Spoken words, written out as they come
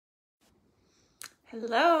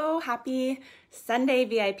Hello, happy Sunday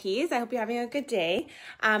VIPs. I hope you're having a good day.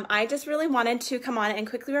 I just really wanted to come on and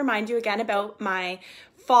quickly remind you again about my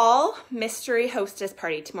fall mystery hostess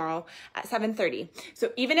party tomorrow at 7:30.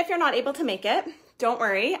 So even if you're not able to make it, don't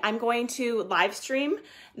worry. I'm going to live stream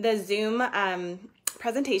the Zoom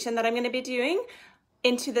presentation that I'm going to be doing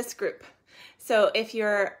into this group. So if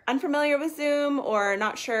you're unfamiliar with Zoom or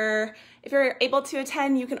not sure if you're able to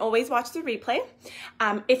attend, you can always watch the replay.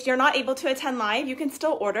 If you're not able to attend live, you can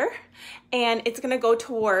still order, and it's going to go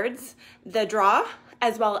towards the draw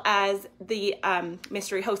as well as the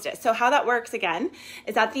mystery hostess. So how that works again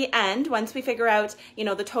is at the end, once we figure out,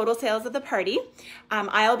 the total sales of the party,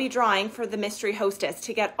 I'll be drawing for the mystery hostess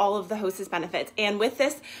to get all of the hostess benefits. And with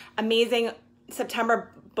this amazing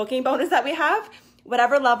September booking bonus that we have,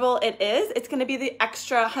 whatever level it is, it's going to be the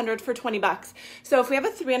extra 100 for 20 bucks. So if we have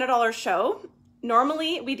a $300 show,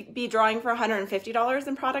 normally we'd be drawing for $150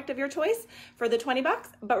 in product of your choice for the 20 bucks,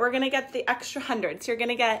 but we're going to get the extra 100. So you're going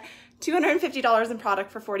to get $250 in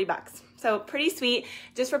product for 40 bucks. So pretty sweet,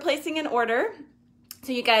 just for placing an order.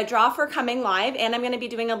 So you get a draw for coming live, and I'm going to be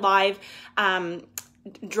doing a live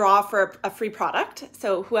draw for a free product.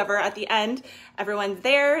 So whoever at the end, everyone's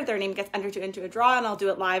there, their name gets entered into a draw, and I'll do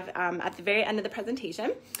it live at the very end of the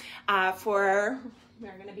presentation we're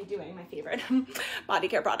going to be doing my favorite body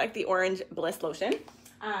care product, the Orange Bliss Lotion.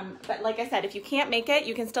 But like I said, if you can't make it,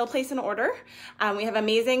 you can still place an order. We have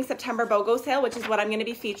amazing September BOGO sale, which is what I'm going to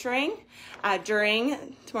be featuring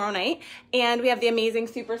during tomorrow night. And we have the amazing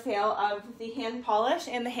super sale of the hand polish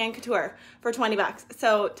and the hand couture for 20 bucks.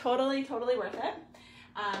 So totally worth it.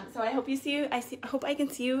 So I hope hope I can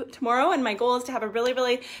see you tomorrow, and my goal is to have a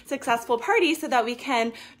really successful party so that we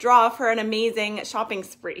can draw for an amazing shopping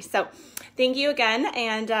spree. So thank you again,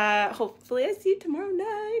 and hopefully I see you tomorrow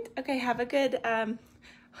night. Okay, have a good, it's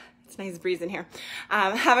a nice breeze in here.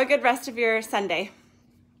 Have a good rest of your Sunday.